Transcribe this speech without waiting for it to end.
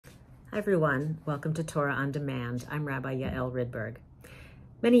Hi everyone, welcome to Torah on Demand. I'm Rabbi Yael Ridberg.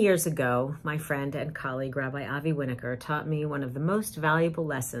 Many years ago, my friend and colleague Rabbi Avi Winokur taught me one of the most valuable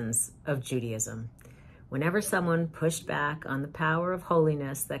lessons of Judaism. Whenever someone pushed back on the power of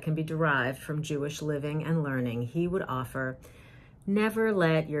holiness that can be derived from Jewish living and learning, he would offer, never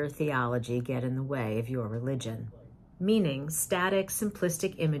let your theology get in the way of your religion. Meaning static,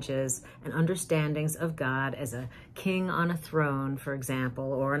 simplistic images and understandings of God as a king on a throne, for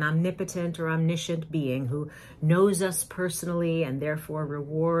example, or an omnipotent or omniscient being who knows us personally and therefore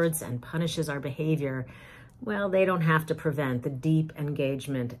rewards and punishes our behavior, well, they don't have to prevent the deep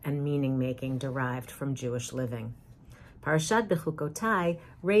engagement and meaning-making derived from Jewish living. Parashat Behukotai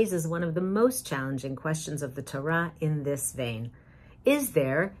raises one of the most challenging questions of the Torah in this vein. Is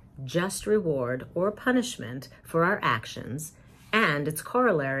there just reward or punishment for our actions? And its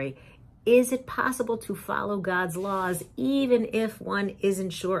corollary, is it possible to follow God's laws even if one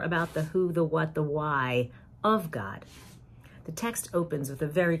isn't sure about the who, the what, the why of God? The text opens with a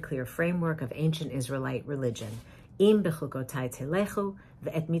very clear framework of ancient Israelite religion. Im behukotai telechu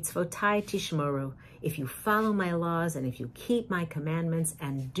ve'et mitzvotai tishmoru. If you follow my laws and if you keep my commandments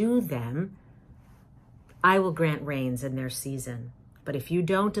and do them, I will grant rains in their season. But if you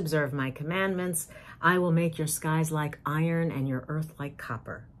don't observe my commandments, I will make your skies like iron and your earth like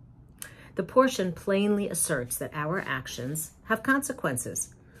copper. The portion plainly asserts that our actions have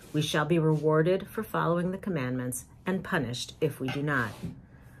consequences. We shall be rewarded for following the commandments and punished if we do not.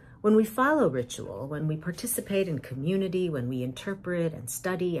 When we follow ritual, when we participate in community, when we interpret and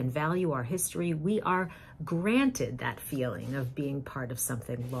study and value our history, we are granted that feeling of being part of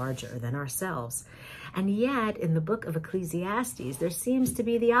something larger than ourselves. And yet, in the book of Ecclesiastes, there seems to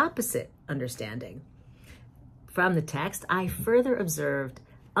be the opposite understanding. From the text, I further observed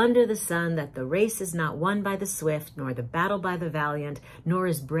under the sun that the race is not won by the swift, nor the battle by the valiant, nor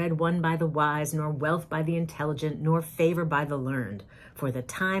is bread won by the wise, nor wealth by the intelligent, nor favor by the learned. For the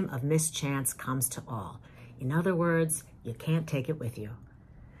time of mischance comes to all. In other words, you can't take it with you.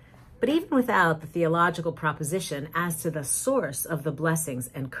 But even without the theological proposition as to the source of the blessings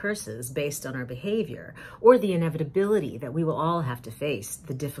and curses based on our behavior, or the inevitability that we will all have to face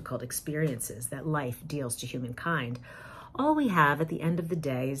the difficult experiences that life deals to humankind, all we have at the end of the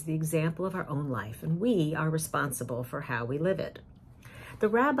day is the example of our own life, and we are responsible for how we live it. The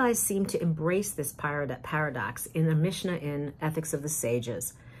rabbis seem to embrace this paradox in the Mishnah in Ethics of the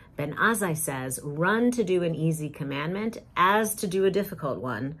Sages. Ben Azai says, run to do an easy commandment as to do a difficult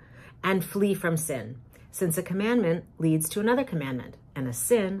one, and flee from sin, since a commandment leads to another commandment, and a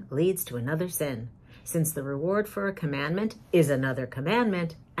sin leads to another sin. Since the reward for a commandment is another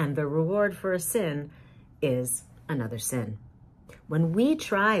commandment, and the reward for a sin is another sin. When we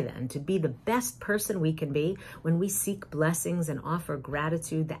try then to be the best person we can be, when we seek blessings and offer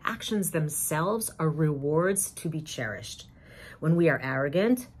gratitude, the actions themselves are rewards to be cherished. When we are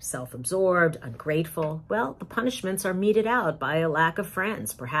arrogant, self-absorbed, ungrateful, well, the punishments are meted out by a lack of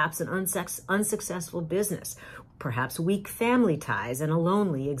friends, perhaps an unsuccessful business, perhaps weak family ties and a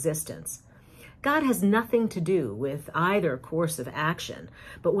lonely existence. God has nothing to do with either course of action,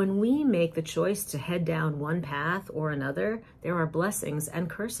 but when we make the choice to head down one path or another, there are blessings and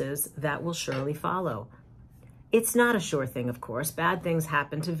curses that will surely follow. It's not a sure thing, of course. Bad things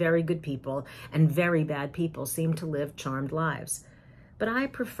happen to very good people, and very bad people seem to live charmed lives. But I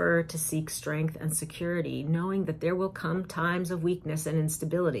prefer to seek strength and security, knowing that there will come times of weakness and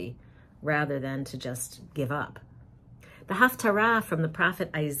instability, rather than to just give up. The Haftarah from the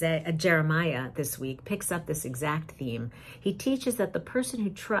prophet Jeremiah this week picks up this exact theme. He teaches that the person who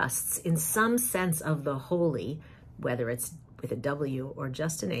trusts in some sense of the holy, whether it's with a W or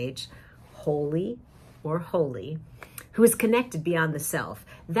just an H, holy or holy, who is connected beyond the self,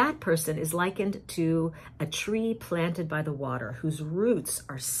 that person is likened to a tree planted by the water, whose roots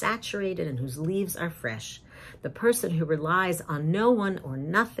are saturated and whose leaves are fresh. The person who relies on no one or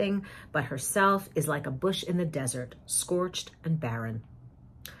nothing but herself is like a bush in the desert, scorched and barren.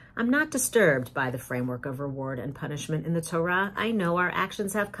 I'm not disturbed by the framework of reward and punishment in the Torah. I know our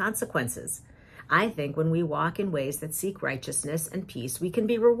actions have consequences. I think when we walk in ways that seek righteousness and peace, we can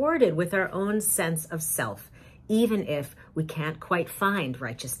be rewarded with our own sense of self, even if we can't quite find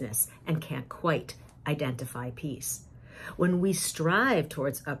righteousness and can't quite identify peace. When we strive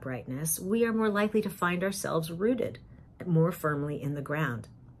towards uprightness, we are more likely to find ourselves rooted more firmly in the ground.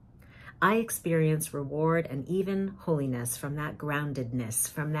 I experience reward and even holiness from that groundedness,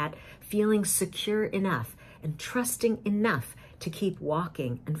 from that feeling secure enough and trusting enough to keep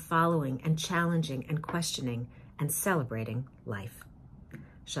walking and following and challenging and questioning and celebrating life.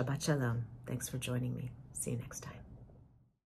 Shabbat Shalom. Thanks for joining me. See you next time.